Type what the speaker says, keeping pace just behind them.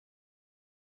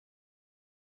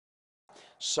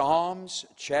Psalms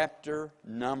chapter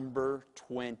number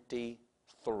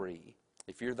 23.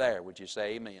 If you're there, would you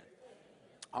say amen?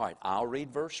 All right, I'll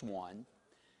read verse 1.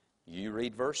 You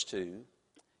read verse 2.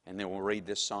 And then we'll read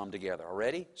this psalm together. All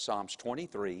ready? Psalms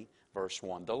 23, verse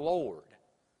 1. The Lord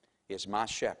is my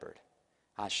shepherd,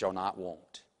 I shall not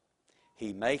want.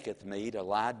 He maketh me to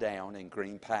lie down in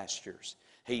green pastures.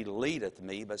 He leadeth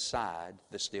me beside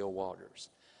the still waters.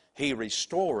 He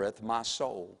restoreth my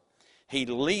soul. He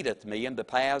leadeth me in the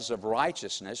paths of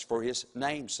righteousness for His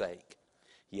name's sake.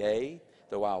 Yea,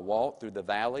 though I walk through the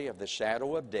valley of the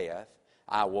shadow of death,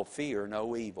 I will fear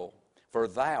no evil, for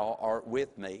Thou art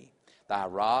with me. Thy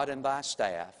rod and Thy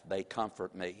staff, they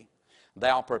comfort me.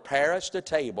 Thou preparest a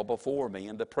table before me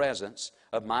in the presence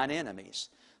of mine enemies.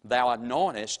 Thou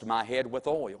anointest my head with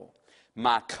oil.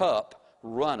 My cup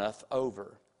runneth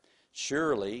over.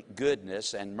 Surely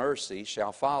goodness and mercy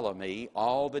shall follow me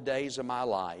all the days of my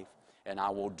life, and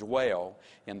I will dwell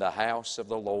in the house of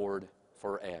the Lord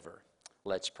forever.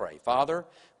 Let's pray. Father,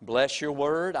 bless your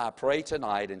word. I pray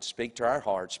tonight and speak to our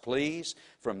hearts, please,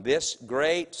 from this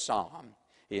great psalm.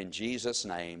 In Jesus'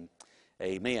 name,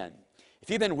 amen.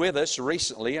 If you've been with us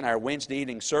recently in our Wednesday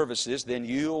evening services, then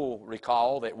you'll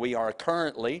recall that we are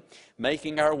currently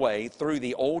making our way through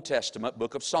the Old Testament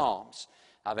book of Psalms.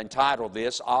 I've entitled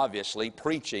this, obviously,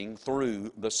 Preaching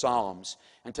Through the Psalms.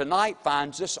 And tonight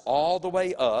finds us all the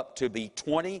way up to the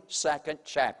 22nd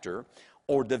chapter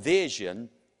or division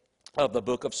of the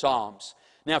book of Psalms.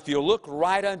 Now, if you look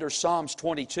right under Psalms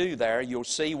 22 there, you'll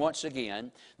see once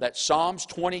again that Psalms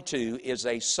 22 is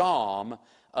a psalm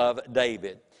of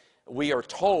David. We are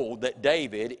told that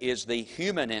David is the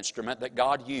human instrument that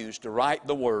God used to write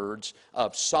the words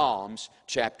of Psalms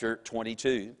chapter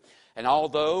 22. And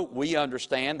although we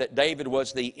understand that David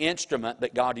was the instrument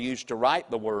that God used to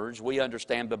write the words, we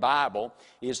understand the Bible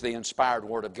is the inspired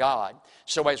Word of God.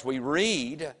 So as we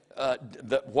read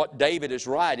what David is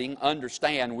writing,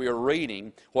 understand we are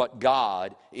reading what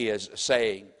God is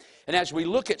saying. And as we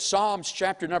look at Psalms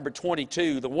chapter number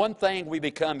 22, the one thing we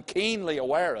become keenly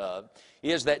aware of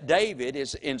is that David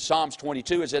is in Psalms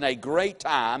 22 is in a great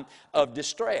time of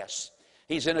distress.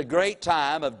 He's in a great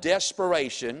time of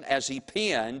desperation as he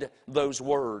penned those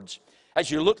words. As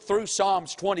you look through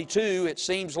Psalms 22, it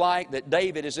seems like that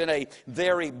David is in a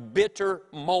very bitter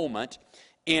moment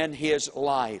in his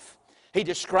life. He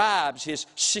describes his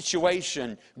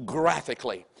situation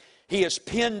graphically. He is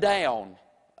pinned down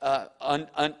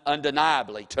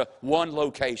undeniably to one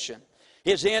location.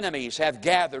 His enemies have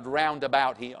gathered round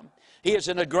about him. He is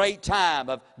in a great time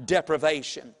of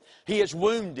deprivation. He is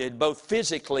wounded both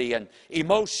physically and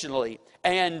emotionally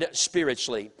and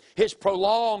spiritually. His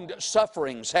prolonged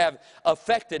sufferings have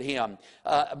affected him,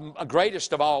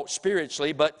 greatest of all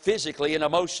spiritually, but physically and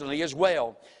emotionally as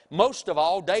well. Most of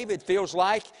all, David feels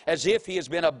like as if he has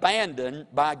been abandoned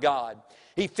by God.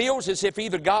 He feels as if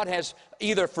either God has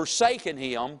either forsaken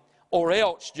him or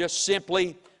else just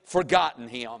simply forgotten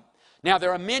him. Now,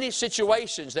 there are many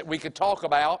situations that we could talk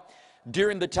about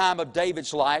during the time of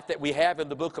David's life that we have in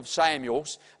the book of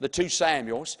Samuels, the 2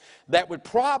 Samuels, that would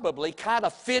probably kind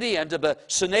of fit into the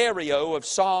scenario of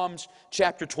Psalms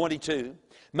chapter 22.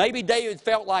 Maybe David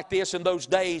felt like this in those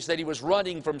days that he was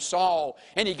running from Saul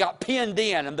and he got pinned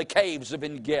in the caves of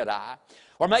En-Gedi.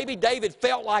 Or maybe David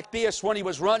felt like this when he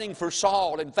was running for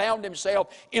Saul and found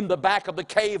himself in the back of the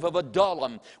cave of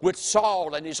Adullam with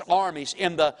Saul and his armies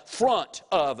in the front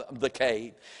of the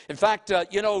cave. In fact,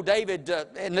 David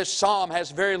in this psalm has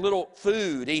very little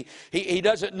food. He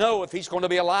doesn't know if he's going to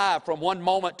be alive from one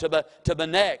moment to the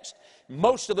next.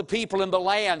 Most of the people in the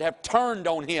land have turned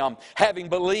on him, having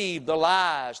believed the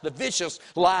lies, the vicious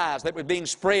lies that were being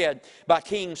spread by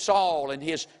King Saul and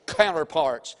his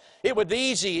counterparts. It would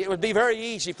be very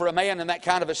easy for a man in that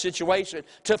kind of a situation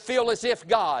to feel as if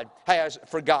God has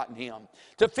forgotten him,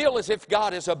 to feel as if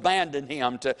God has abandoned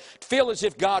him, to feel as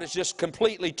if God has just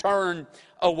completely turned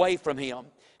away from him.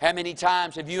 How many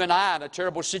times have you and I, in a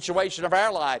terrible situation of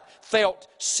our life, felt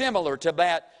similar to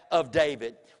that of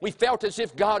David? We felt as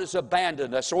if God has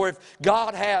abandoned us or if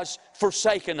God has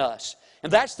forsaken us.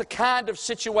 And that's the kind of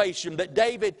situation that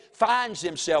David finds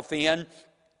himself in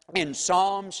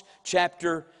Psalms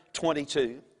chapter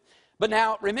 22. But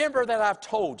now, remember that I've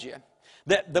told you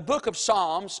that the book of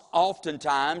Psalms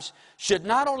oftentimes should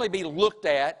not only be looked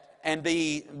at and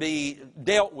be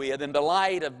dealt with in the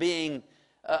light of being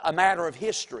a matter of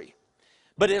history,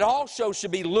 but it also should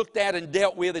be looked at and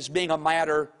dealt with as being a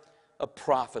matter of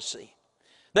prophecy.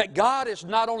 That God is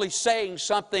not only saying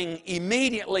something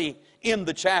immediately in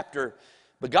the chapter,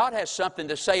 but God has something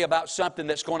to say about something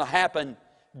that's going to happen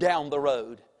down the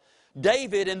road.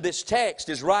 David in this text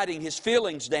is writing his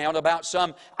feelings down about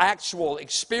some actual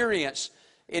experience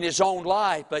in his own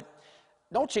life. But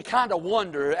don't you kind of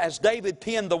wonder, as David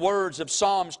penned the words of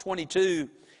Psalms 22,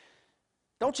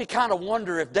 don't you kind of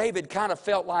wonder if David kind of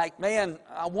felt like, man,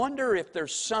 I wonder if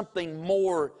there's something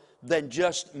more than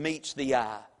just meets the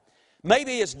eye.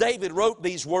 Maybe as David wrote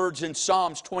these words in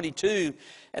Psalms 22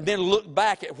 and then looked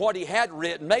back at what he had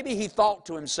written, maybe he thought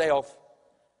to himself,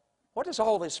 what does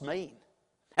all this mean?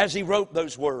 As he wrote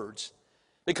those words.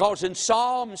 Because in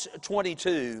Psalms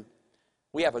 22,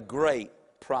 we have a great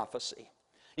prophecy.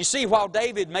 You see, while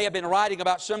David may have been writing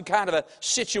about some kind of a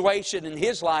situation in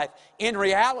his life, in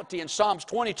reality in Psalms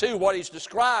 22, what he's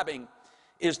describing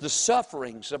is the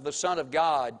sufferings of the Son of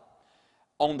God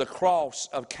on the cross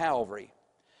of Calvary.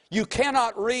 You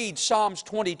cannot read Psalms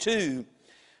 22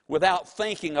 without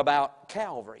thinking about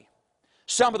Calvary.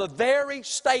 Some of the very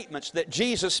statements that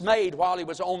Jesus made while He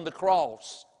was on the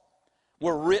cross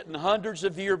were written hundreds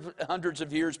of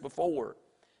years before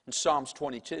in Psalms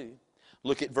 22.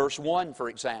 Look at verse 1, for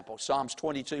example. Psalms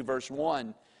 22, verse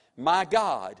 1. My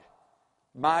God,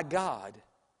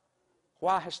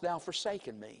 why hast thou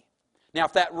forsaken me? Now,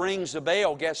 if that rings a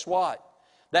bell, guess what?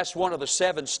 That's one of the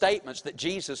 7 statements that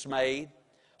Jesus made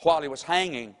while He was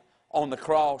hanging on the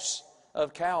cross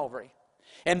of Calvary.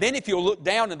 And then if you'll look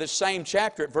down in the same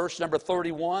chapter at verse number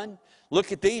 31,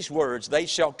 look at these words. They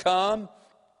shall come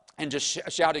and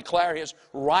shall declare His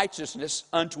righteousness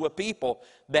unto a people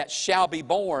that shall be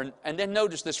born. And then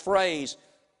notice this phrase,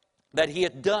 that He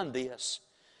hath done this.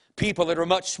 People that are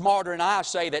much smarter than I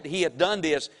say that He hath done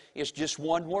this is just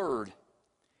one word.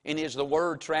 And is the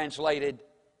word translated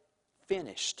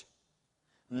finished.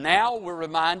 Now we're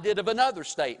reminded of another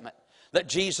statement that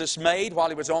Jesus made while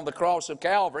He was on the cross of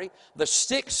Calvary. The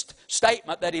 6th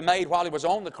statement that He made while He was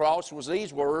on the cross was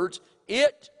these words,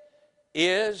 it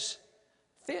is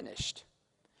finished.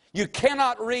 You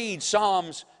cannot read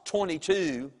Psalms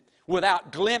 22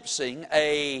 without glimpsing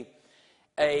a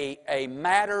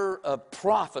matter of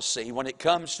prophecy when it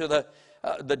comes to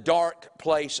the dark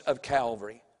place of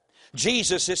Calvary.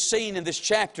 Jesus is seen in this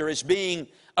chapter as being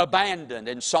abandoned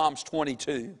in Psalms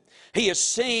 22. He is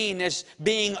seen as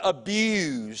being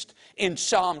abused in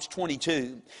Psalms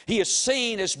 22. He is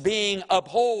seen as being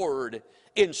abhorred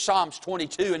in Psalms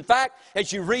 22. In fact,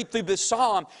 as you read through this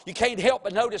psalm, you can't help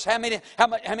but notice how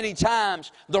many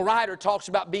times the writer talks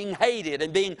about being hated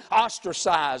and being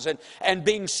ostracized and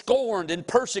being scorned and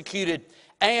persecuted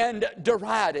and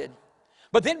derided.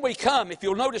 But then we come, if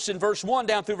you'll notice in verse 1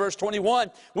 down through verse 21,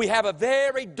 we have a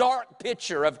very dark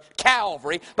picture of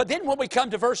Calvary. But then when we come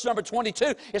to verse number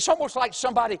 22, it's almost like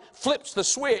somebody flips the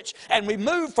switch and we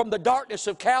move from the darkness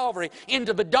of Calvary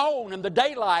into the dawn and the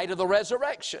daylight of the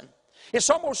resurrection. It's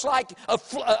almost like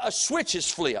a switch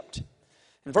is flipped.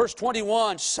 In verse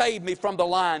 21, save me from the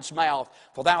lion's mouth,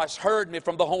 for thou hast heard me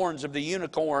from the horns of the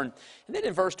unicorn. And then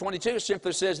in verse 22, it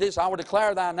simply says this, I will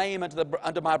declare thy name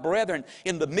unto my brethren.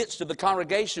 In the midst of the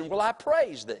congregation will I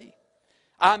praise thee.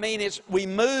 I mean, we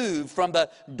move from the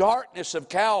darkness of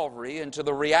Calvary into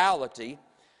the reality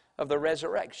of the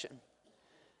resurrection.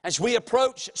 As we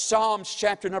approach Psalms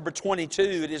chapter number 22,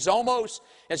 it is almost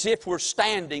as if we're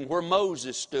standing where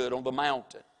Moses stood on the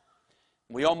mountain.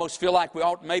 We almost feel like we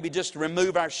ought maybe just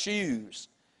remove our shoes,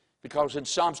 because in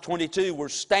Psalms 22 we're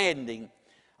standing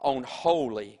on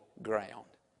holy ground.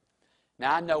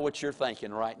 Now I know what you're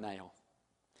thinking right now.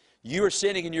 You are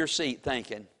sitting in your seat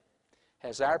thinking,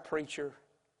 has our preacher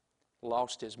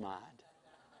lost his mind?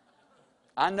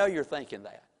 I know you're thinking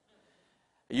that.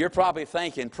 You're probably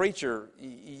thinking, preacher,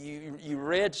 you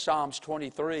read Psalms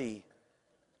 23,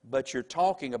 but you're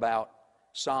talking about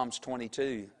Psalms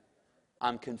 22.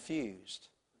 I'm confused.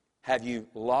 Have you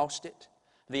lost it?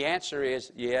 The answer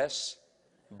is yes,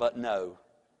 but no.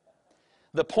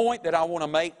 The point that I want to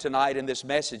make tonight in this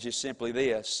message is simply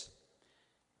this.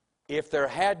 If there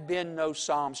had been no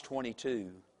Psalms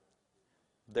 22,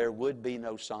 there would be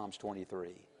no Psalms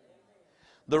 23.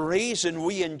 The reason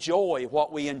we enjoy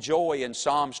what we enjoy in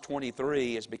Psalms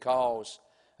 23 is because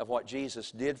of what Jesus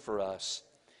did for us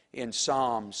in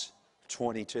Psalms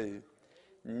 22.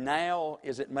 Now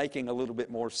is it making a little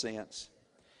bit more sense?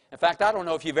 In fact, I don't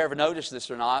know if you've ever noticed this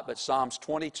or not, but Psalms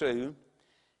 22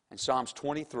 and Psalms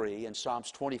 23 and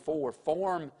Psalms 24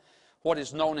 form what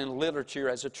is known in literature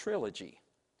as a trilogy.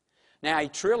 Now, a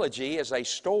trilogy is a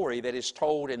story that is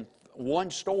told in one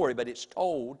story, but it's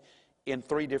told in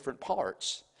 3 different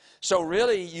parts. So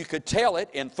really, you could tell it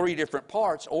in 3 different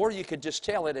parts, or you could just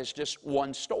tell it as just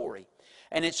one story.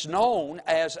 And it's known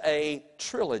as a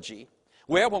trilogy.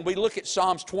 Well, when we look at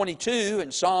Psalms 22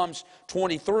 and Psalms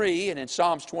 23 and in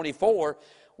Psalms 24,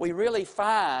 we really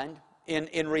find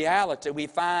in reality, we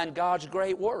find God's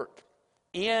great work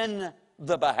in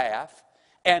the behalf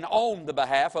and on the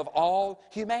behalf of all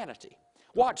humanity.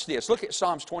 Watch this. Look at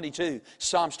Psalms 22.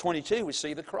 Psalms 22, we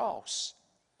see the cross.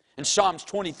 In Psalms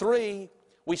 23,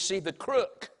 we see the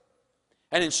crook.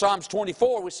 And in Psalms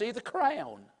 24, we see the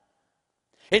crown.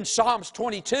 In Psalms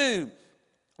 22,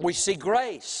 we see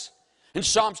grace. In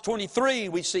Psalms 23,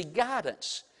 we see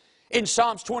guidance. In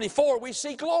Psalms 24, we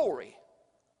see glory.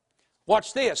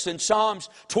 Watch this. In Psalms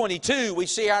 22, we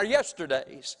see our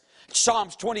yesterdays. In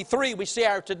Psalms 23, we see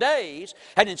our todays.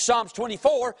 And in Psalms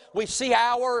 24, we see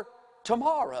our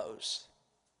tomorrows.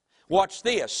 Watch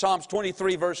this. Psalms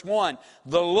 23, verse 1.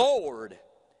 The Lord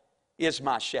is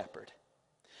my shepherd.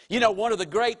 You know, one of the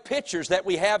great pictures that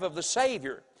we have of the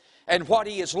Savior and what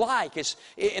He is like is,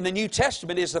 in the New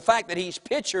Testament, is the fact that He's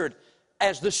pictured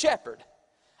as the shepherd.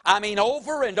 I mean,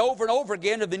 over and over and over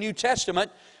again in the New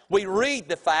Testament, we read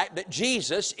the fact that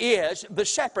Jesus is the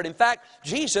shepherd. In fact,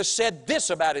 Jesus said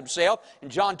this about Himself. In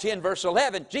John 10, verse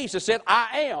 11, Jesus said,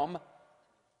 I am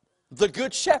the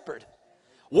good shepherd.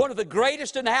 One of the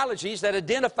greatest analogies that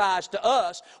identifies to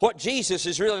us what Jesus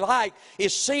is really like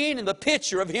is seen in the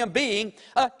picture of Him being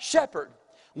a shepherd.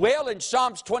 Well, in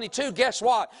Psalms 22, guess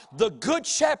what? The good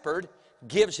shepherd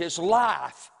gives his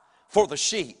life for the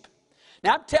sheep.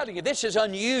 Now, I'm telling you, this is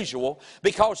unusual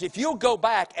because if you'll go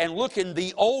back and look in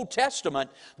the Old Testament,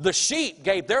 the sheep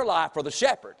gave their life for the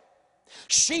shepherd.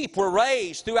 Sheep were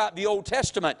raised throughout the Old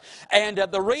Testament, and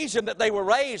the reason that they were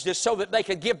raised is so that they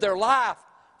could give their life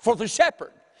for the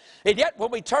shepherd. And yet, when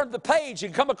we turn the page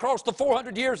and come across the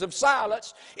 400 years of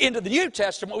silence into the New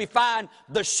Testament, we find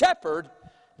the shepherd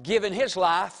giving his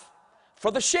life for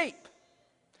the sheep.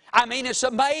 I mean, it's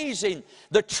amazing,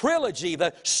 the trilogy,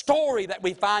 the story that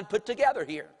we find put together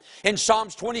here. In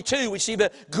Psalms 22, we see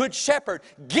the good shepherd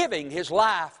giving his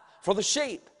life for the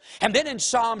sheep. And then in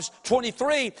Psalms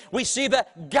 23, we see the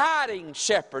guiding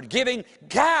shepherd giving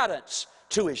guidance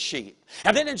to his sheep.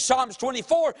 And then in Psalms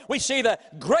 24, we see the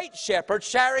great shepherd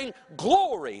sharing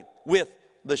glory with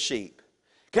the sheep.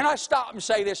 Can I stop and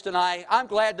say this tonight? I'm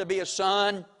glad to be a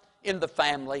son in the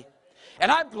family.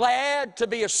 And I'm glad to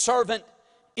be a servant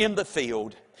in the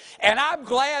field. And I'm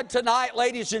glad tonight,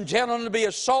 ladies and gentlemen, to be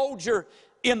a soldier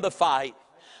in the fight.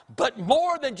 But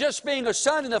more than just being a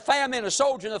son in the family and a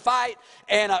soldier in the fight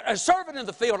and a servant in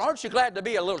the field, aren't you glad to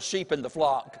be a little sheep in the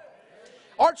flock?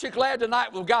 Aren't you glad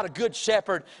tonight we've got a good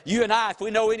shepherd? You and I, if we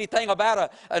know anything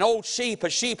about an old sheep, a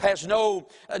sheep has no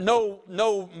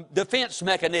defense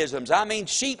mechanisms. I mean,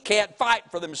 sheep can't fight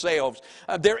for themselves.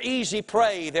 They're easy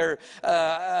prey. They're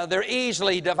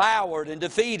easily devoured and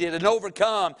defeated and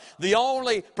overcome. The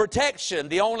only protection,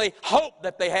 the only hope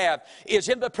that they have is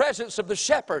in the presence of the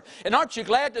shepherd. And aren't you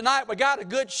glad tonight we got a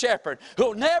good shepherd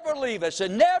who'll never leave us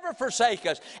and never forsake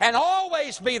us and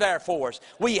always be there for us?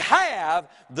 We have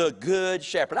the good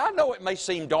shepherd. I know it may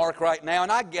seem dark right now,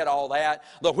 and I get all that.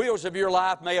 The wheels of your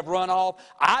life may have run off.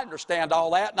 I understand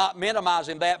all that, not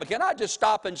minimizing that. But can I just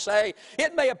stop and say,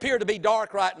 it may appear to be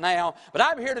dark right now, but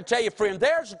I'm here to tell you, friend,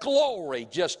 there's glory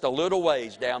just a little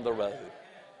ways down the road.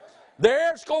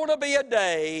 There's going to be a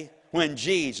day when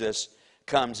Jesus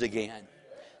comes again.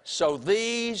 So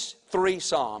these three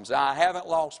Psalms, I haven't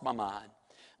lost my mind,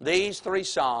 these three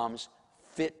Psalms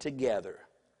fit together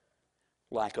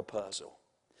like a puzzle.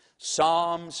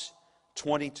 Psalms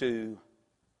 22,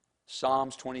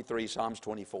 Psalms 23, Psalms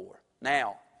 24.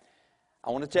 Now, I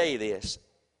want to tell you this.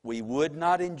 We would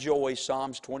not enjoy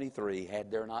Psalms 23 had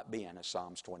there not been a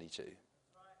Psalms 22.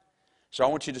 So I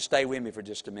want you to stay with me for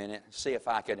just a minute and see if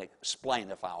I can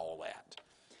explainify all that.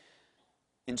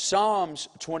 In Psalms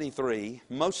 23,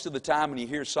 most of the time when you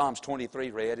hear Psalms 23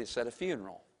 read, it's at a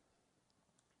funeral.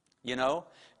 You know,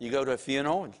 you go to a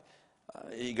funeral and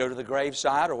you go to the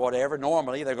graveside or whatever.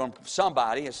 Normally, they're going to,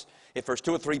 somebody, if there's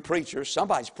two or three preachers,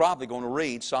 somebody's probably going to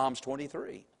read Psalms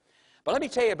 23. But let me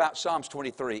tell you about Psalms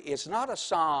 23. It's not a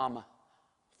psalm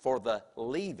for the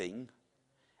leaving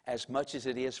as much as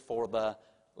it is for the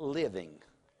living.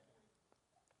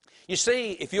 You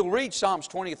see, if you'll read Psalms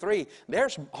 23,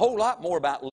 there's a whole lot more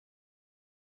about living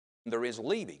than there is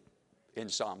leaving in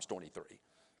Psalms 23.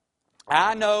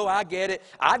 I know, I get it.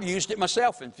 I've used it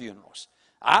myself in funerals.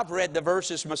 I've read the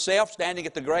verses myself standing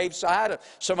at the graveside of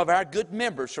some of our good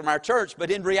members from our church. But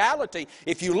in reality,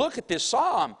 if you look at this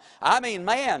psalm, I mean,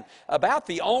 man, about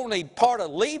the only part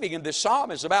of leaving in this psalm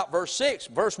is about verse 6.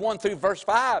 Verse 1 through verse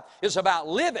 5 is about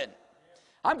living.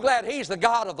 I'm glad He's the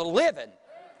God of the living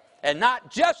and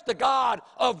not just the God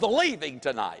of the leaving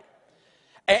tonight.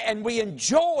 And we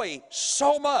enjoy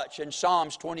so much in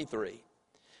Psalms 23.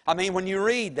 I mean, when you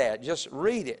read that, just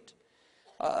read it.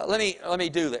 let me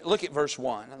do that. Look at verse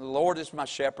 1. The Lord is my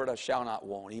shepherd, I shall not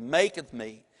want. He maketh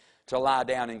me to lie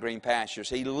down in green pastures.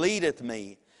 He leadeth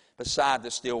me beside the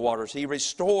still waters. He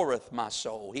restoreth my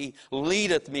soul. He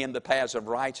leadeth me in the paths of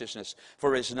righteousness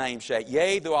for His name's sake.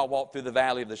 Yea, though I walk through the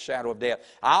valley of the shadow of death,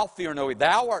 I'll fear no evil.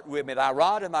 Thou art with me. Thy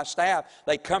rod and thy staff,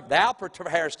 they come. Thou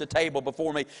preparest the table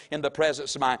before me in the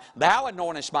presence of mine. Thou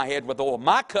anointest my head with oil.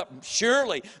 My cup,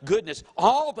 surely goodness,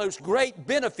 all those great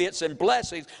benefits and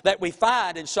blessings that we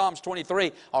find in Psalms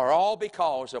 23 are all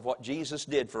because of what Jesus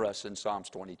did for us in Psalms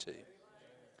 22.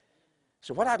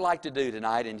 So what I'd like to do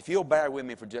tonight, and if you'll bear with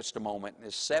me for just a moment,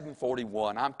 it's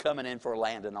 7:41. I'm coming in for a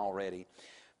landing already.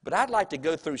 But I'd like to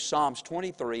go through Psalms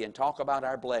 23 and talk about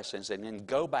our blessings and then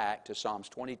go back to Psalms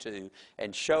 22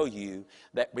 and show you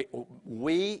that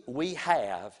we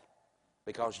have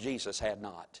because Jesus had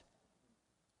not.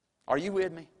 Are you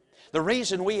with me? The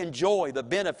reason we enjoy the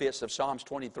benefits of Psalms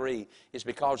 23 is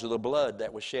because of the blood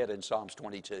that was shed in Psalms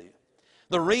 22.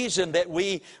 The reason that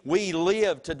we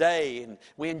live today and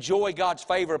we enjoy God's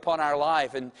favor upon our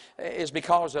life is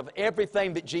because of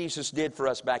everything that Jesus did for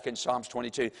us back in Psalms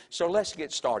 22. So let's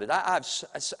get started.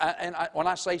 When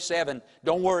I say 7,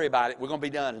 don't worry about it. We're going to be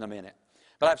done in a minute.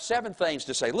 But I have 7 things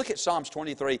to say. Look at Psalms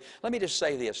 23. Let me just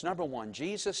say this. Number 1,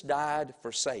 Jesus died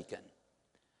forsaken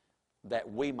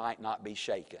that we might not be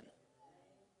shaken.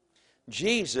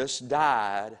 Jesus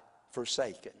died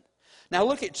forsaken. Now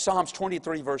look at Psalms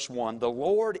 23 verse 1. The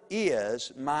Lord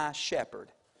is my shepherd.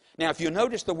 Now if you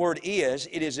notice the word is,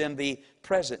 it is in the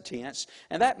present tense.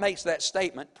 And that makes that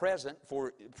statement present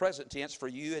tense for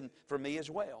you and for me as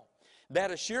well.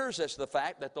 That assures us the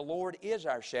fact that the Lord is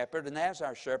our shepherd. And as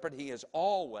our shepherd, He is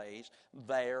always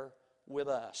there with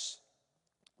us.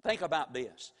 Think about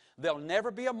this. There'll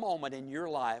never be a moment in your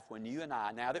life when you and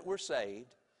I, now that we're saved,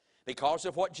 because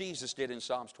of what Jesus did in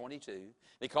Psalms 22,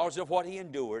 because of what He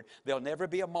endured, there'll never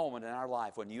be a moment in our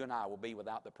life when you and I will be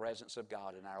without the presence of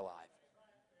God in our life.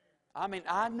 I mean,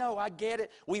 I know, I get it.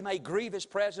 We may grieve His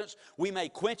presence. We may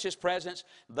quench His presence.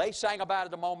 They sang about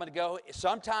it a moment ago.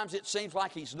 Sometimes it seems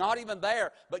like He's not even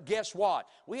there. But guess what?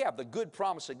 We have the good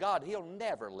promise of God. He'll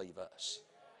never leave us.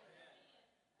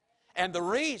 And the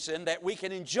reason that we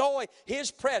can enjoy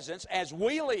His presence as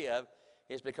we live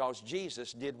is because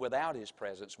Jesus did without His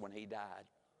presence when He died.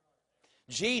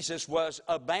 Jesus was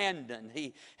abandoned.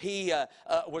 He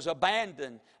was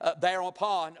abandoned there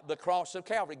upon the cross of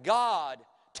Calvary. God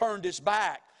turned His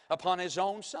back upon His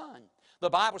own Son. The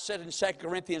Bible said in 2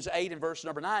 Corinthians 8 and verse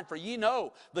number 9, for ye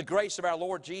know the grace of our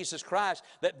Lord Jesus Christ,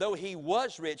 that though He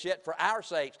was rich, yet for our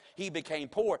sakes He became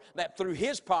poor, that through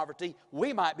His poverty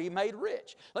we might be made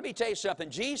rich. Let me tell you something.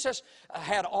 Jesus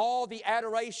had all the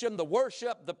adoration, the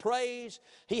worship, the praise.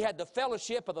 He had the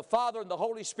fellowship of the Father and the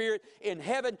Holy Spirit in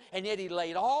heaven, and yet He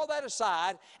laid all that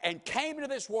aside and came into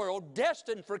this world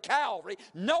destined for Calvary,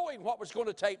 knowing what was going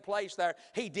to take place there.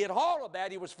 He did all of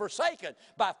that. He was forsaken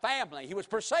by family. He was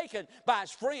forsaken by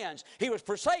His friends. He was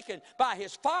forsaken by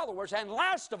His followers. And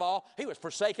last of all, He was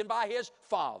forsaken by His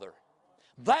Father.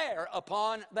 There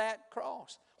upon that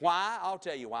cross. Why? I'll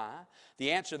tell you why.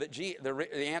 The answer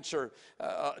to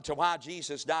why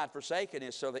Jesus died forsaken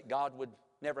is so that God would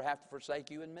never have to forsake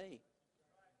you and me.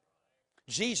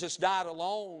 Jesus died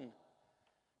alone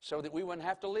so that we wouldn't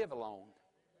have to live alone.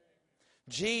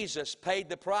 Jesus paid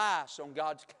the price on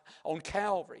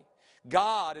Calvary.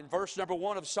 God, in verse number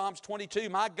 1 of Psalms 22,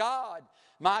 my God,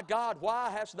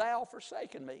 why hast thou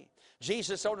forsaken me?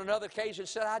 Jesus on another occasion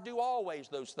said, I do always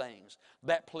those things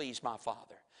that please my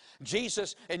Father.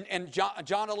 Jesus in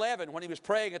John 11, when He was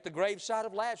praying at the graveside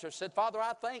of Lazarus, said, Father,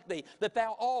 I thank Thee that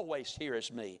Thou always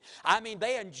hearest me. I mean,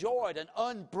 they enjoyed an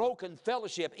unbroken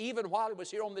fellowship even while He was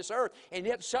here on this earth. And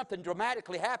yet something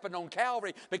dramatically happened on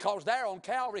Calvary, because there on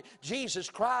Calvary, Jesus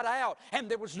cried out and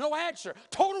there was no answer.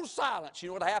 Total silence. You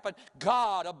know what happened?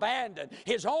 God abandoned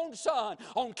His own Son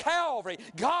on Calvary.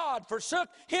 God forsook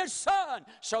His Son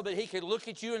so that He could look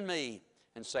at you and me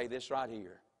and say this right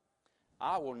here.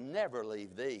 I will never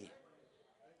leave thee,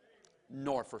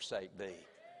 nor forsake thee.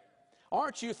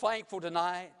 Aren't you thankful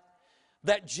tonight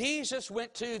that Jesus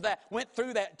went through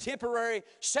that temporary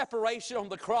separation on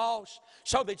the cross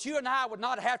so that you and I would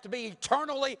not have to be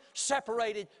eternally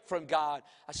separated from God?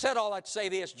 I said all that to say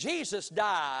this. Jesus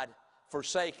died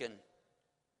forsaken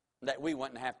that we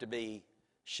wouldn't have to be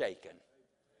shaken.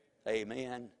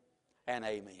 Amen and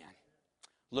amen.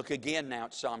 Look again now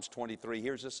at Psalms 23.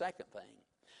 Here's the second thing.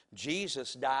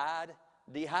 Jesus died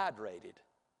dehydrated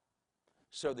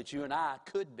so that you and I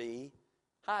could be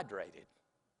hydrated.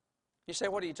 You say,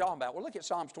 what are you talking about? Well, look at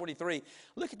Psalms 23.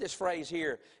 Look at this phrase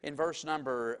here in verse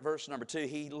number 2.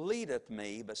 He leadeth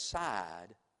me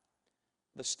beside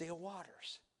the still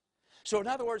waters. So in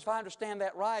other words, if I understand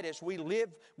that right, as we live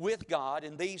with God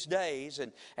in these days,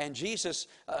 and Jesus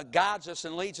guides us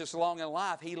and leads us along in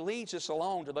life, He leads us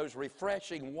along to those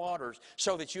refreshing waters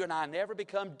so that you and I never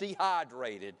become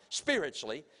dehydrated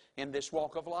spiritually in this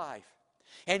walk of life.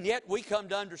 And yet we come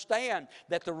to understand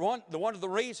that one of the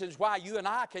reasons why you and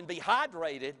I can be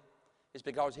hydrated is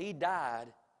because He died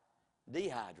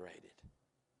dehydrated.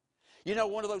 You know,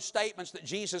 one of those statements that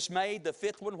Jesus made, the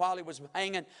fifth one, while He was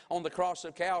hanging on the cross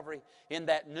of Calvary, in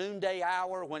that noonday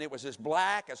hour when it was as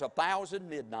black as 1,000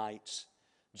 midnights,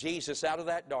 Jesus out of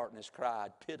that darkness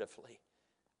cried pitifully,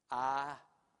 I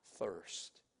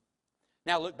thirst.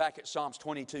 Now look back at Psalms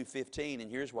 22:15, and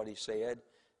here's what he said,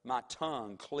 my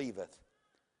tongue cleaveth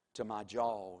to my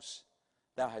jaws.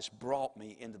 Thou hast brought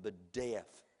me into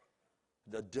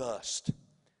the dust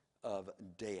of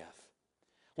death.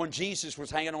 When Jesus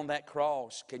was hanging on that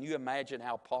cross, can you imagine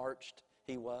how parched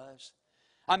He was?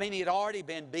 I mean, He had already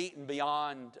been beaten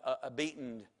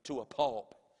beaten to a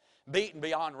pulp, beaten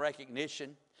beyond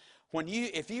recognition.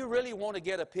 If you really want to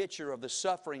get a picture of the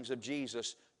sufferings of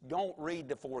Jesus, don't read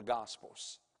the four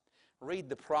Gospels. Read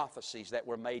the prophecies that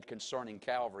were made concerning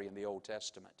Calvary in the Old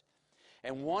Testament.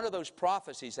 And one of those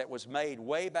prophecies that was made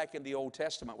way back in the Old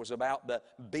Testament was about the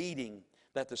beating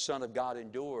that the Son of God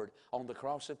endured on the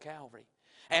cross of Calvary.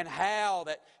 And how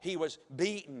that He was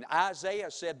beaten.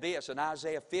 Isaiah said this in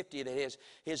Isaiah 50 that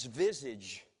his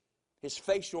visage, His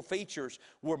facial features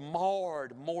were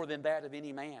marred more than that of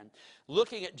any man.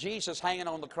 Looking at Jesus hanging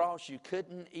on the cross, you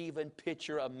couldn't even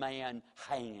picture a man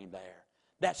hanging there.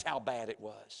 That's how bad it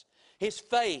was. His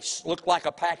face looked like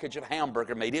a package of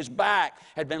hamburger meat. His back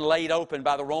had been laid open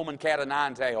by the Roman cat o'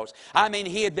 nine tails. I mean,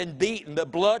 he had been beaten, the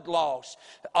blood loss,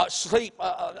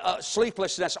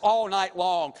 sleeplessness all night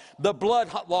long, the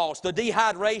blood loss, the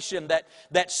dehydration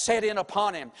that set in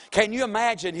upon him. Can you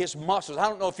imagine his muscles? I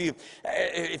don't know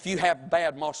if you have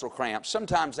bad muscle cramps.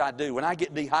 Sometimes I do. When I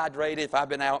get dehydrated, if I've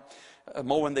been out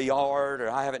mowing the yard, or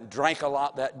I haven't drank a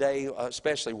lot that day,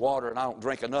 especially water, and I don't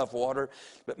drink enough water.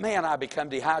 But man, I become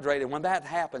dehydrated. When that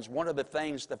happens,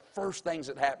 the first things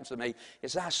that happens to me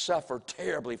is I suffer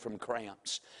terribly from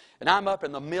cramps. And I'm up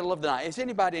in the middle of the night. Is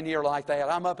anybody in here like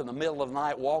that? I'm up in the middle of the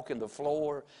night walking the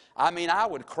floor. I mean, I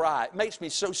would cry. It makes me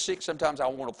so sick sometimes I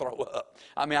want to throw up.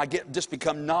 I mean, just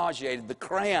become nauseated, the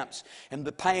cramps and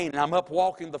the pain. And I'm up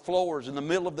walking the floors in the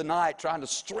middle of the night trying to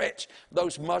stretch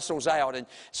those muscles out. And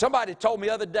somebody told me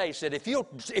the other day, said, if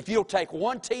you'll take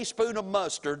 1 teaspoon of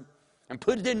mustard and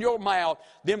put it in your mouth,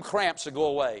 them cramps will go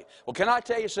away. Well, can I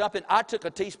tell you something? I took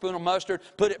a teaspoon of mustard,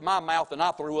 put it in my mouth, and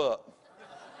I threw up.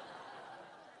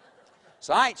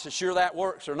 So I ain't so sure that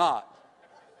works or not.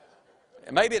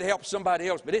 Maybe it helps somebody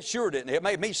else, but it sure didn't. It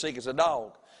made me sick as a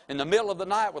dog. In the middle of the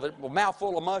night with a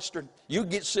mouthful of mustard, you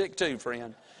get sick too,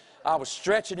 friend. I was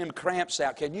stretching them cramps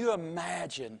out. Can you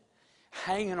imagine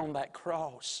hanging on that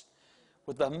cross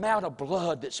with the amount of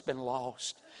blood that's been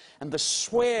lost, and the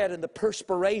sweat and the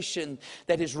perspiration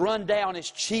that has run down his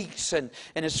cheeks and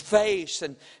his face,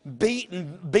 and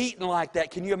beaten like that?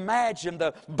 Can you imagine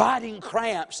the biting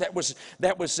cramps that was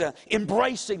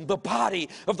embracing the body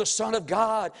of the Son of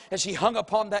God as He hung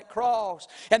upon that cross?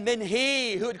 And then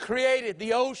He who had created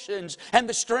the oceans and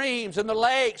the streams and the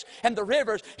lakes and the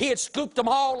rivers, He had scooped them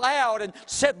all out and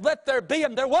said, let there be,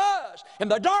 and there was. And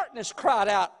the darkness cried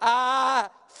out, I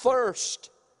thirst.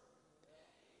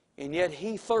 And yet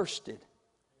He thirsted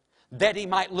that He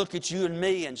might look at you and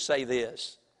me and say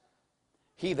this,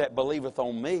 he that believeth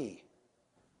on me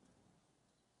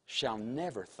shall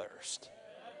never thirst.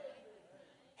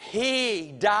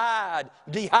 He died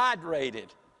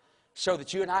dehydrated so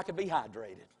that you and I could be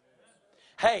hydrated.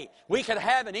 Hey, we could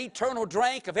have an eternal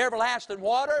drink of everlasting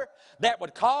water that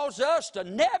would cause us to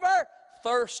never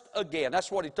thirst again.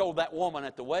 That's what He told that woman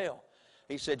at the well.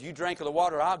 He said, you drink of the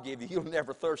water I'll give you, you'll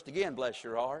never thirst again, bless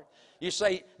your heart. You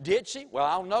say, did she? Well,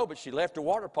 I don't know, but she left her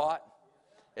water pot.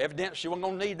 Evidently, she wasn't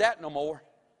going to need that no more.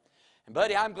 And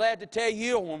buddy, I'm glad to tell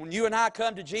you, when you and I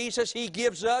come to Jesus, He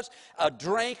gives us a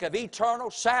drink of eternal,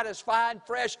 satisfying,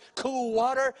 fresh, cool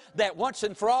water that once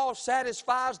and for all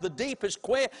satisfies the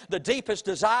deepest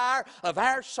desire of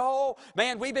our soul.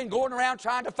 Man, we've been going around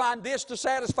trying to find this to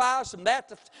satisfy us and that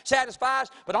to satisfy us,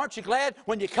 but aren't you glad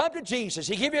when you come to Jesus,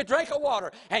 He gives you a drink of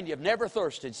water and you've never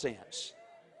thirsted since?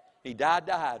 He died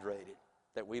dehydrated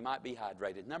that we might be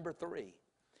hydrated. Number 3,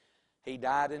 He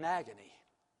died in agony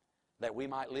that we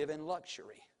might live in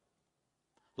luxury.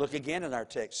 Look again in our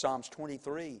text. Psalms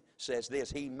 23 says this,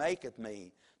 He maketh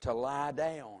me to lie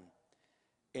down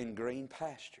in green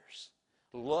pastures.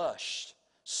 Lush,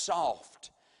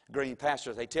 soft green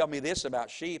pastures. They tell me this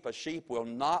about sheep. A sheep will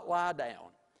not lie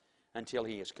down until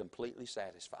he is completely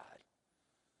satisfied.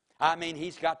 I mean,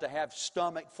 he's got to have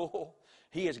stomach full.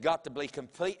 He has got to be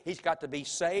complete. He's got to be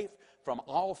safe from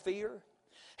all fear.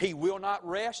 He will not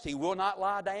rest. He will not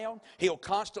lie down. He'll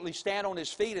constantly stand on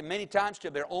his feet, and many times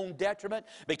to their own detriment,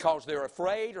 because they're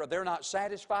afraid or they're not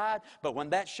satisfied. But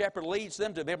when that shepherd leads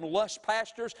them to them lush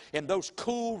pastures in those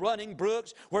cool running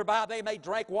brooks whereby they may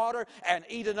drink water and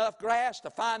eat enough grass to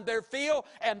find their fill,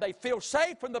 and they feel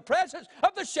safe from the presence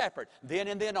of the shepherd, then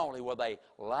and then only will they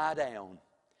lie down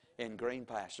in green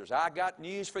pastures. I got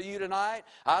news for you tonight.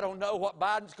 I don't know what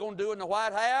Biden's going to do in the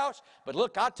White House, but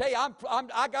look, I tell you,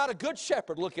 I got a good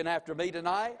shepherd looking after me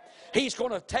tonight. He's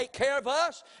going to take care of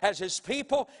us as His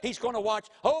people. He's going to watch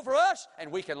over us,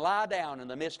 and we can lie down in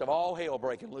the midst of all hell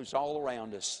breaking loose all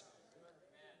around us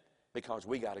because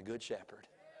we got a good shepherd.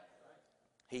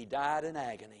 He died in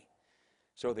agony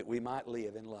so that we might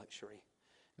live in luxury.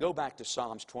 Go back to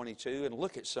Psalms 22 and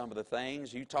look at some of the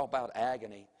things. You talk about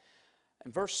agony.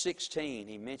 In verse 16,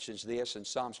 he mentions this in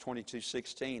Psalms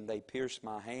 22:16. They pierced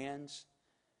my hands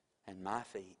and my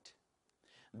feet.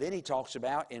 Then he talks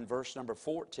about in verse number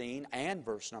 14 and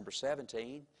verse number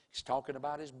 17, he's talking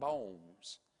about his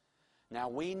bones. Now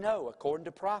we know, according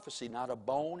to prophecy, not a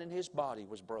bone in his body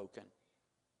was broken.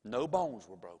 No bones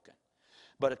were broken.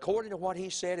 But according to what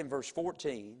he said in verse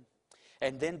 14,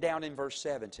 and then down in verse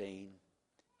 17,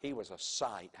 he was a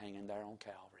sight hanging there on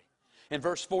Calvary. In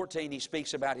verse 14, he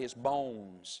speaks about his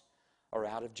bones are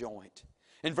out of joint.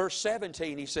 In verse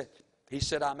 17, he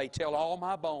said, I may tell all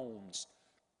my bones,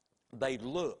 they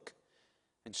look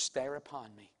and stare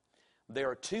upon me. There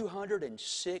are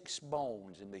 206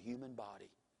 bones in the human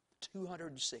body,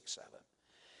 206 of them.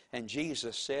 And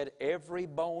Jesus said every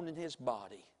bone in his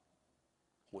body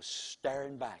was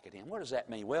staring back at him. What does that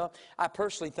mean? Well, I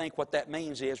personally think what that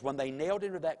means is when they nailed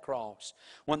him to that cross,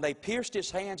 when they pierced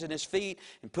his hands and his feet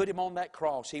and put him on that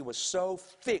cross, he was so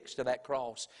fixed to that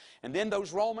cross. And then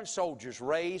those Roman soldiers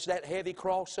raised that heavy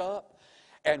cross up,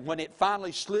 and when it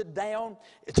finally slid down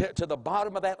to the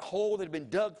bottom of that hole that had been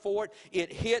dug for it,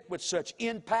 it hit with such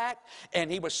impact, and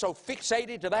he was so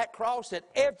fixated to that cross that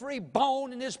every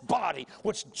bone in his body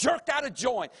was jerked out of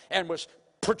joint and was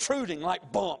protruding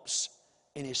like bumps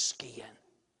in his skin.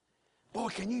 Boy,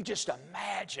 can you just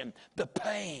imagine the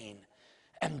pain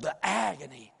and the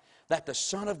agony that the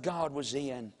Son of God was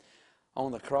in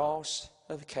on the cross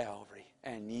of Calvary.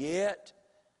 And yet,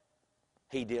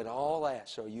 He did all that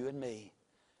so you and me,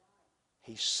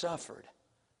 He suffered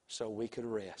so we could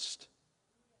rest.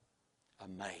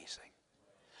 Amazing.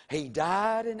 He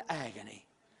died in agony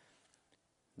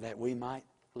that we might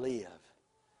live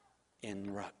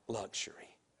in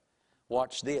luxury.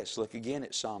 Watch this. Look again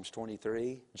at Psalms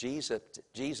 23.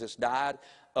 Jesus died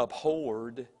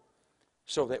abhorred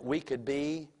so that we could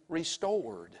be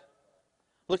restored.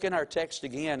 Look in our text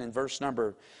again in verse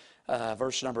number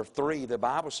 3. The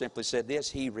Bible simply said this: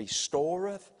 He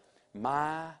restoreth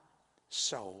my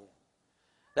soul.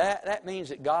 That means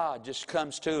that God just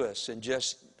comes to us and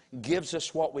just gives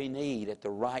us what we need at the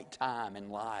right time in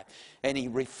life. And He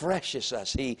refreshes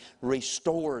us. He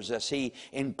restores us. He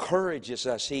encourages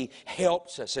us. He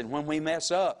helps us. And when we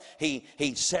mess up, He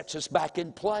sets us back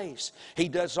in place. He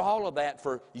does all of that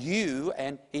for you,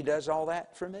 and He does all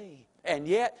that for me. And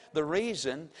yet, the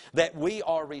reason that we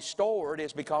are restored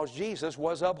is because Jesus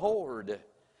was abhorred.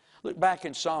 Look back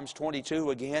in Psalms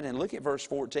 22 again, and look at verse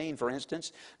 14, for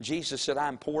instance. Jesus said, I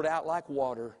am poured out like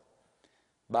water.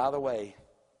 By the way,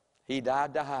 He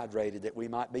died dehydrated that we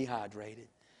might be hydrated.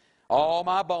 All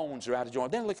my bones are out of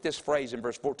joint. Then look at this phrase in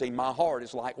verse 14. My heart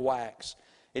is like wax.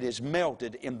 It is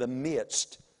melted in the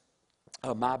midst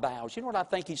of my bowels. You know what I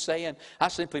think He's saying? I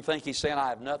simply think He's saying, I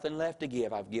have nothing left to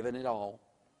give. I've given it all.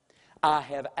 I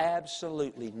have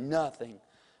absolutely nothing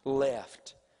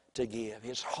left to give.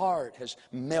 His heart has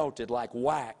melted like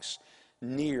wax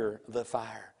near the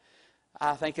fire.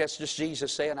 I think that's just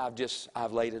Jesus saying,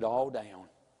 I've laid it all down.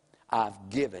 I've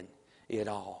given it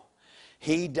all.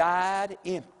 He died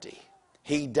empty.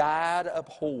 He died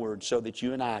abhorred so that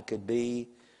you and I could be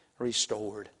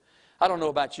restored. I don't know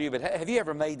about you, but have you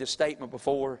ever made the statement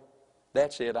before?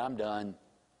 That's it, I'm done.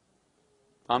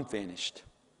 I'm finished.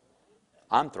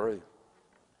 I'm through.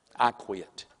 I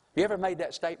quit. Have you ever made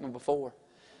that statement before?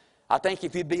 I think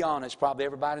if you'd be honest, probably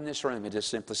everybody in this room had just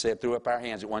simply said, threw up our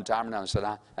hands at one time or another and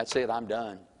said, that's it, I'm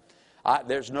done.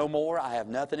 There's no more. I have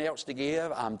nothing else to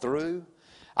give. I'm through.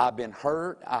 I've been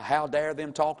hurt. How dare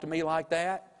them talk to me like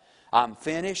that? I'm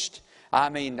finished. I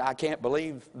mean, I can't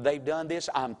believe they've done this.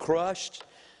 I'm crushed.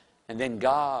 And then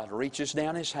God reaches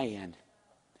down His hand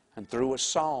and through a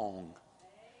song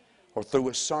or through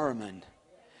a sermon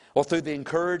or through the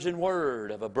encouraging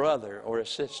word of a brother or a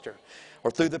sister,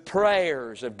 or through the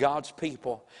prayers of God's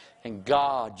people, and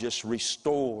God just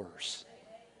restores,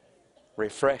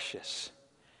 refreshes,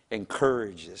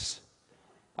 encourages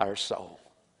our soul.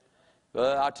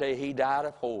 But I'll tell you, He died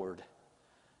a poured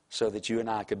so that you and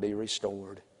I could be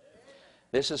restored.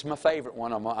 This is my favorite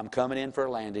one. I'm coming in for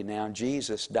a landing now.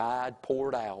 Jesus died,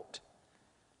 poured out,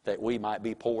 that we might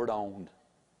be poured on.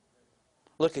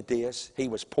 Look at this. He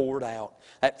was poured out.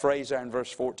 That phrase there in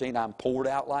verse 14, I'm poured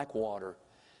out like water.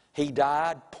 He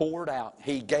died, poured out.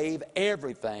 He gave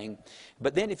everything.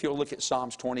 But then if you'll look at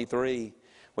Psalms 23,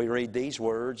 we read these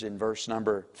words in verse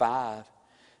number 5.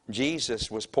 Jesus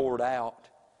was poured out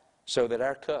so that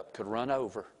our cup could run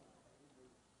over.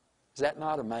 Is that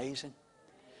not amazing?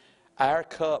 Our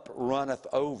cup runneth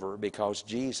over because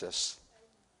Jesus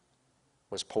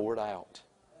was poured out.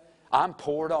 I'm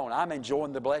poured on. I'm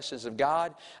enjoying the blessings of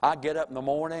God. I get up in the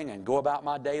morning and go about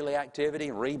my daily activity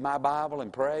and read my Bible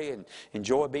and pray and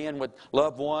enjoy being with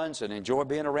loved ones and enjoy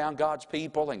being around God's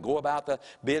people and go about the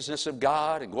business of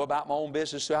God and go about my own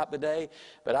business throughout the day.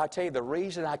 But I tell you, the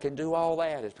reason I can do all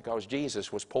that is because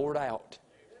Jesus was poured out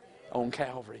on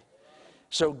Calvary.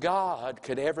 So God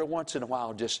could every once in a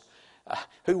while just,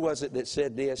 who was it that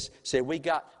said this? Said, we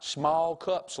got small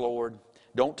cups, Lord.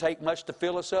 Don't take much to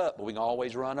fill us up, but we can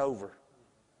always run over.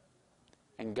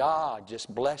 And God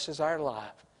just blesses our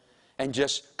life and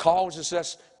just causes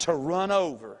us to run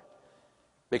over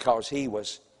because He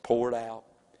was poured out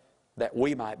that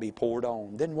we might be poured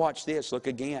on. Then watch this. Look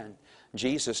again.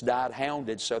 Jesus died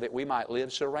hounded so that we might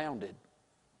live surrounded.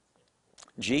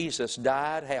 Jesus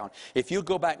died hounded. If you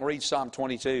go back and read Psalm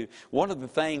 22, one of the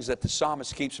things that the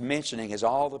psalmist keeps mentioning is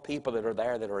all the people that are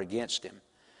there that are against Him.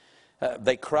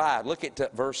 They cried. Look at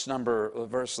verse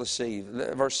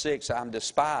 6. I'm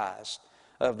despised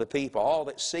of the people. All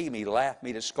that see me laugh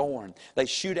me to scorn. They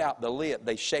shoot out the lip.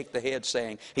 They shake the head,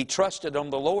 saying, He trusted on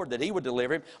the Lord that He would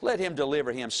deliver him. Let Him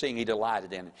deliver him, seeing He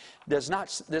delighted in it. Does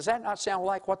that not sound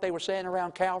like what they were saying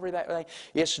around Calvary that day?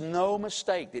 It's no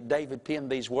mistake that David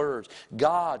penned these words.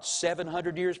 God,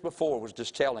 700 years before, was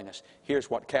just telling us,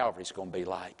 here's what Calvary's going to be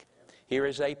like. Here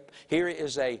is a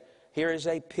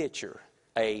picture,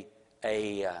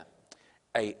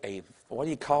 what do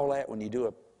you call that when you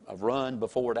do a run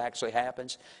before it actually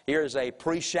happens? Here is a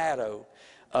pre-shadow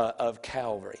of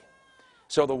Calvary.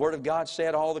 So the Word of God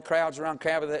said all the crowds around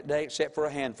Calvary that day, except for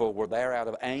a handful, were there out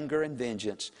of anger and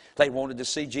vengeance. They wanted to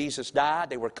see Jesus die.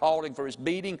 They were calling for His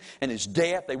beating and His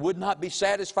death. They would not be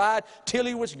satisfied till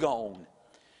He was gone.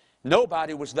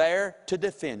 Nobody was there to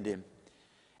defend Him.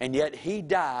 And yet He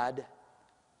died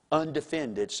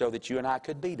undefended so that you and I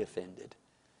could be defended.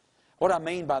 What I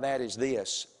mean by that is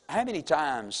this. How many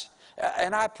times,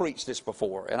 and I preached this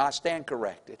before, and I stand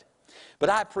corrected, but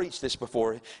I preached this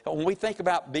before. When we think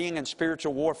about being in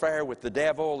spiritual warfare with the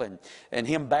devil and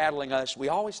him battling us, we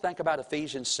always think about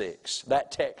Ephesians 6,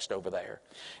 that text over there.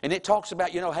 And it talks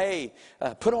about,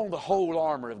 put on the whole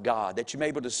armor of God that you may be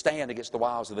able to stand against the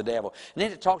wiles of the devil. And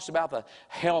then it talks about the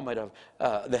helmet of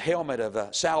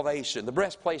salvation, the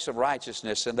breastplate of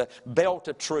righteousness, and the belt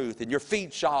of truth, and your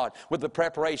feet shod with the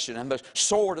preparation and the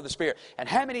sword of the Spirit. And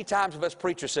how many times have us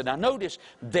preachers said, now notice,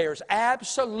 there's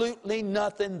absolutely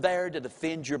nothing there to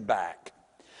defend your back.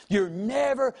 You're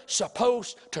never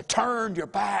supposed to turn your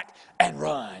back and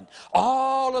run.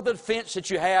 All of the defense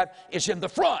that you have is in the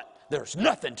front. There's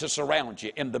nothing to surround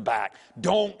you in the back.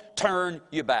 Don't turn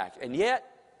your back. And yet,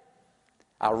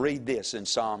 I'll read this in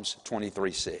Psalms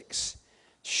 23:6.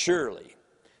 Surely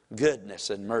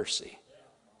goodness and mercy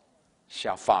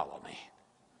shall follow me.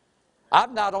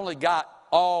 I've not only got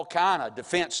all kind of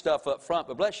defense stuff up front,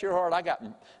 but bless your heart, I got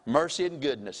mercy and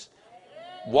goodness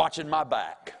watching my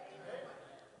back.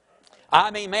 I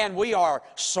mean, man, we are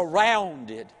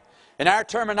surrounded. In our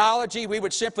terminology, we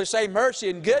would simply say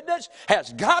mercy and goodness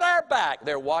has got our back.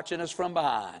 They're watching us from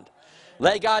behind.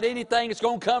 They got anything that's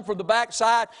going to come from the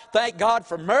backside. Thank God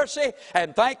for mercy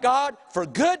and thank God for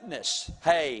goodness.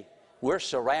 Hey, we're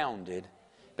surrounded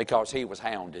because He was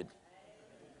hounded.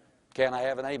 Can I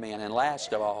have an amen? And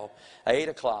last of all, 8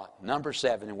 o'clock, number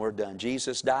 7, and we're done.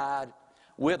 Jesus died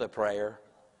with a prayer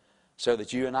so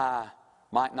that you and I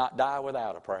might not die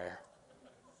without a prayer.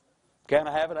 Can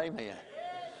I have an amen?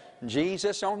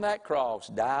 Jesus on that cross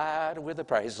died with a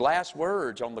prayer. His last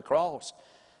words on the cross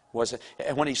was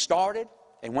when He started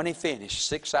and when He finished,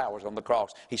 6 hours on the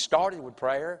cross. He started with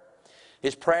prayer.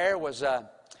 His prayer was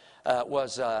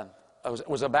about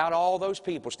all those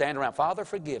people standing around. Father,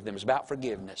 forgive them. It was about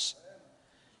forgiveness.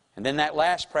 And then that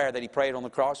last prayer that He prayed on the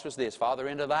cross was this: Father,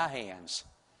 into Thy hands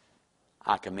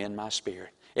I commend my spirit.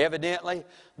 Evidently,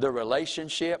 the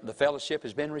relationship, the fellowship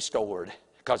has been restored.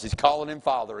 because he's calling him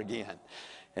Father again.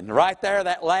 And right there,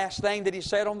 that last thing that he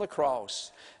said on the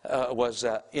cross was,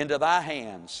 into thy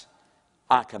hands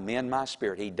I commend my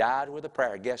spirit. He died with a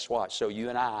prayer. Guess what? So you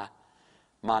and I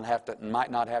might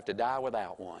not have to die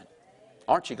without one.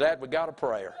 Aren't you glad we got a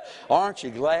prayer? Aren't you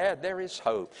glad there is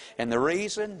hope? And the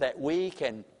reason that we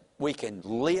can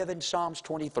live in Psalms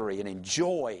 23 and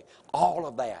enjoy all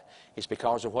of that is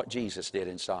because of what Jesus did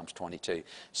in Psalms 22.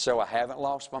 So I haven't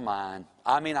lost my mind.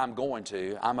 I mean, I'm going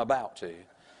to. I'm about to.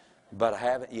 But I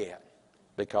haven't yet,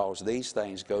 because these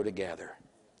things go together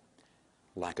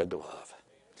like a glove.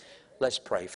 Let's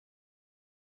pray.